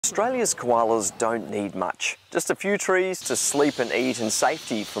Australia's koalas don't need much. Just a few trees to sleep and eat in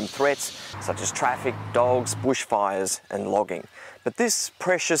safety from threats such as traffic, dogs, bushfires and logging. But this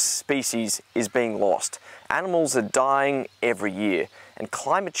precious species is being lost. Animals are dying every year, and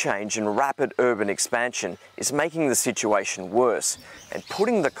climate change and rapid urban expansion is making the situation worse and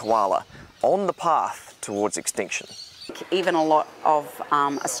putting the koala on the path towards extinction. Even a lot of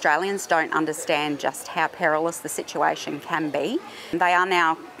Australians don't understand just how perilous the situation can be. They are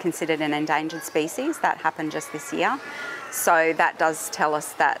now considered an endangered species. That happened just this year. So that does tell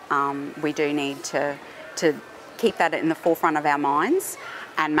us that we do need to keep that in the forefront of our minds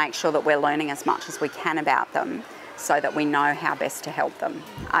and make sure that we're learning as much as we can about them so that we know how best to help them.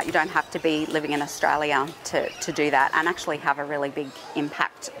 You don't have to be living in Australia to do that and actually have a really big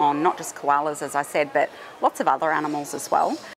impact on not just koalas, as I said, but lots of other animals as well.